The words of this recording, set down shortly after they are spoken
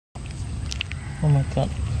Oh my god.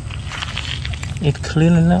 It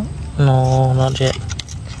clean now? No, not yet.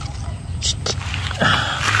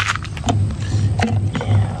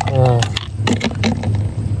 Oh.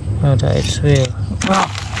 Oh, that is real.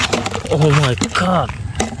 Oh my god.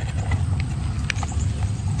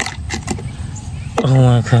 Oh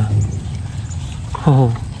my god.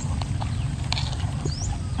 Oh.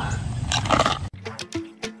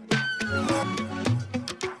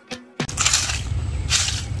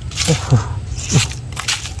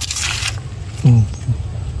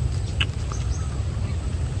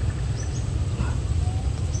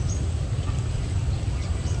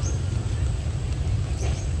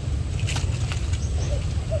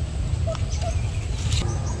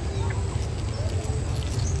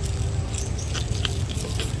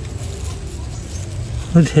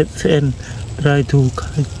 That's and try to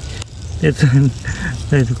catch. That's and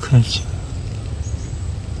try to catch.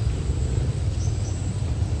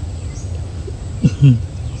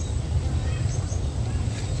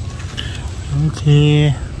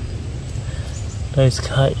 Okay. This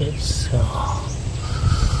kite is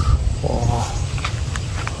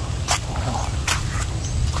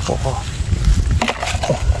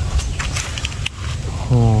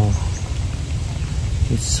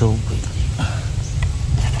it's so big.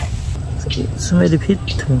 It's Millipede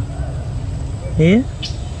too. Yeah?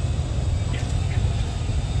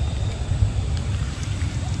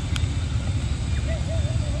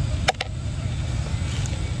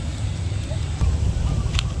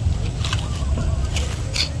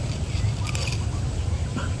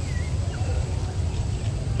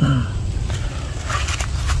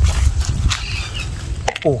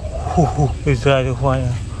 Oh, it's right to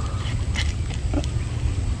fire.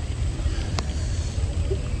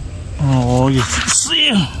 Oh, you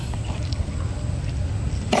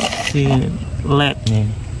see leg này.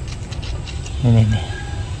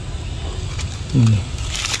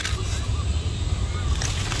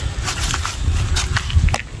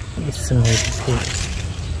 It's a Millipede.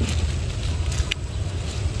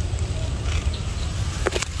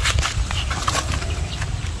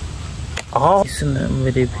 Oh, it's a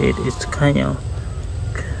Millipede. It's kind of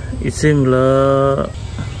similar.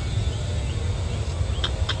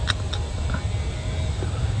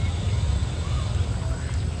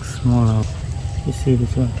 Smaller. You see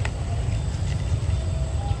this one?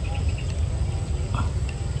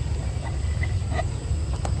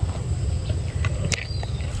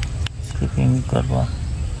 Sleeping, got one.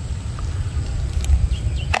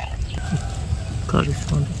 Got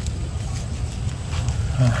this one.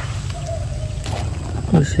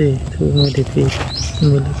 You see, two Millipede.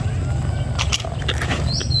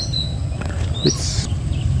 It's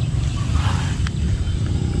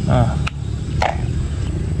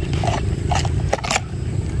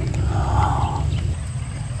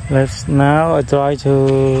let's now I try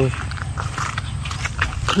to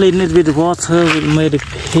clean it with water with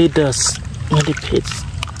Millipedes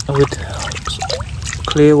with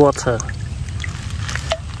clear water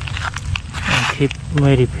and keep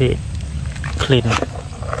Millipede clean.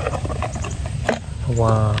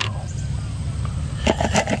 Wow.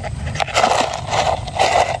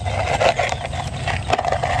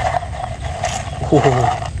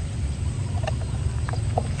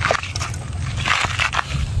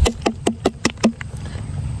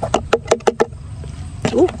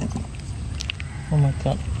 Oh. Oh my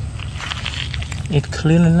god. It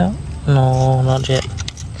clean now? No, not yet.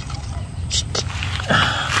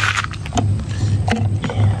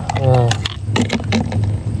 Oh.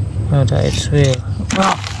 Oh, that is real.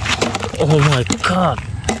 Oh my god.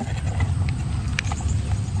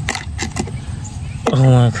 Oh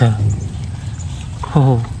my god.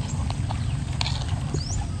 Oh.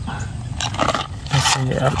 Let's see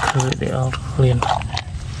the out clean.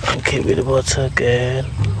 Okay, with the water again.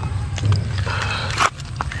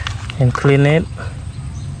 And clean it.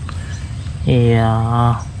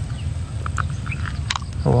 Yeah.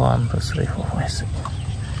 1, 2, 3, 4, 5, 6.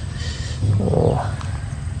 Oh.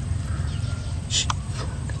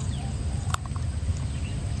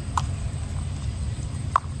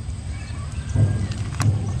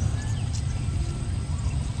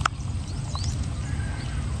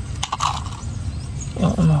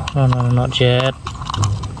 Oh no, not yet.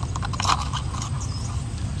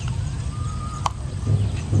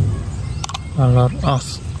 A lot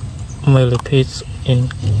of millipedes in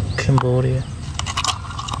Cambodia.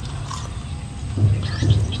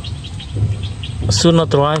 Should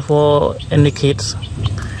not try for any kids.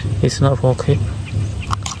 It's not for kids.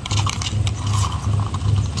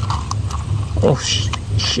 Oh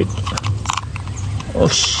shit! Oh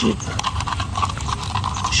shit!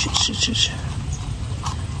 Shit!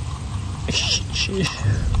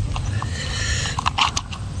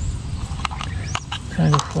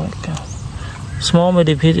 Kind of like small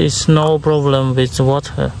millipede is no problem with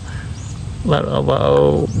water, but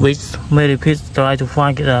with millipede try to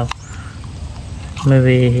find it out.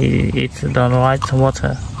 Maybe it don't like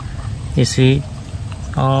water. You see,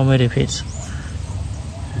 all millipedes.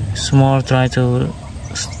 Small try to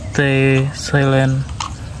stay silent,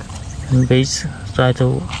 and big try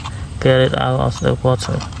to get it out of the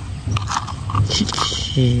water.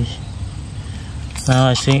 Now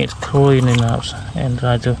I think it's clean enough and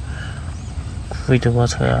try to feed the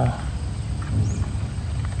water out.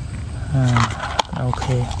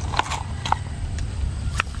 Okay.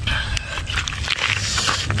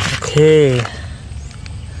 Okay.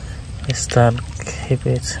 Let's start keep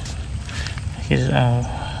it. Get it out.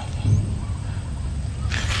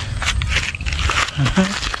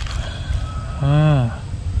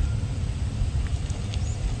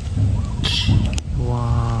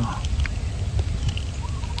 Wow.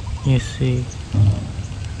 You see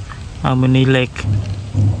how many legs?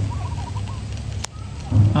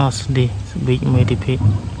 Also this big millipede.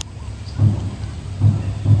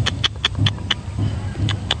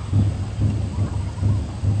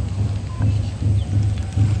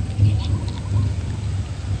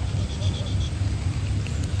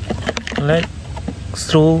 Let's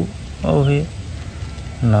through over here.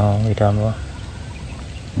 No, we don't want.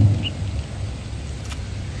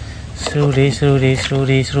 Through this.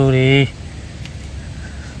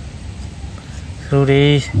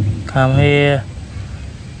 Come here.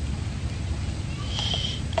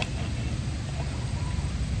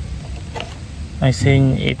 I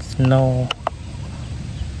think it's no.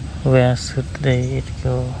 Where should it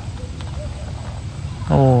go?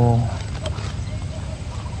 Oh.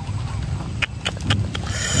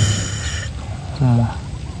 Come on.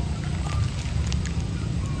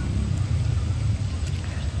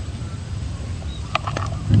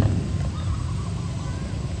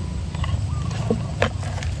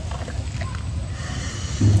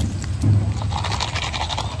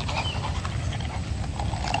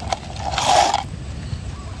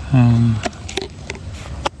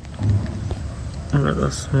 Let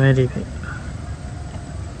us meditate.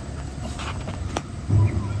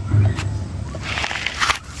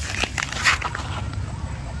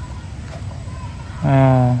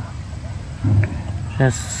 Oh,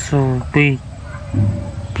 that's so big.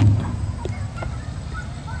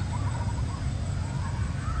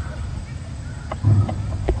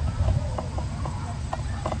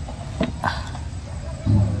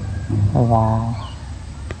 Wow.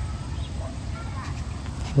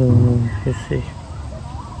 Let's see.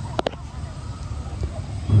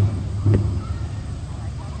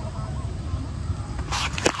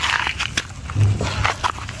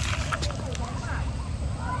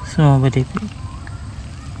 So very big.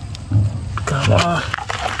 Come on.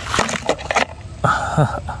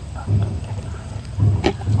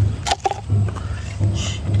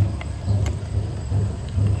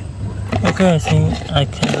 Okay, I think I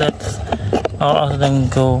can let all of them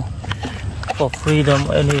go for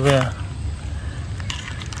freedom anywhere.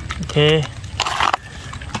 Okay,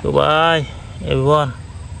 goodbye everyone.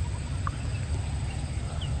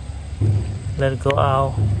 Let's go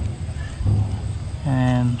out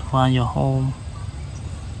and find your home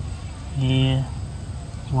here,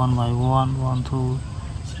 one by one. 1, 2,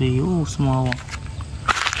 3. Ooh, small one.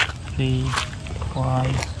 3,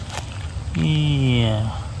 5.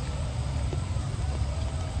 Yeah.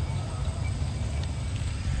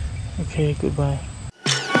 Okay, goodbye.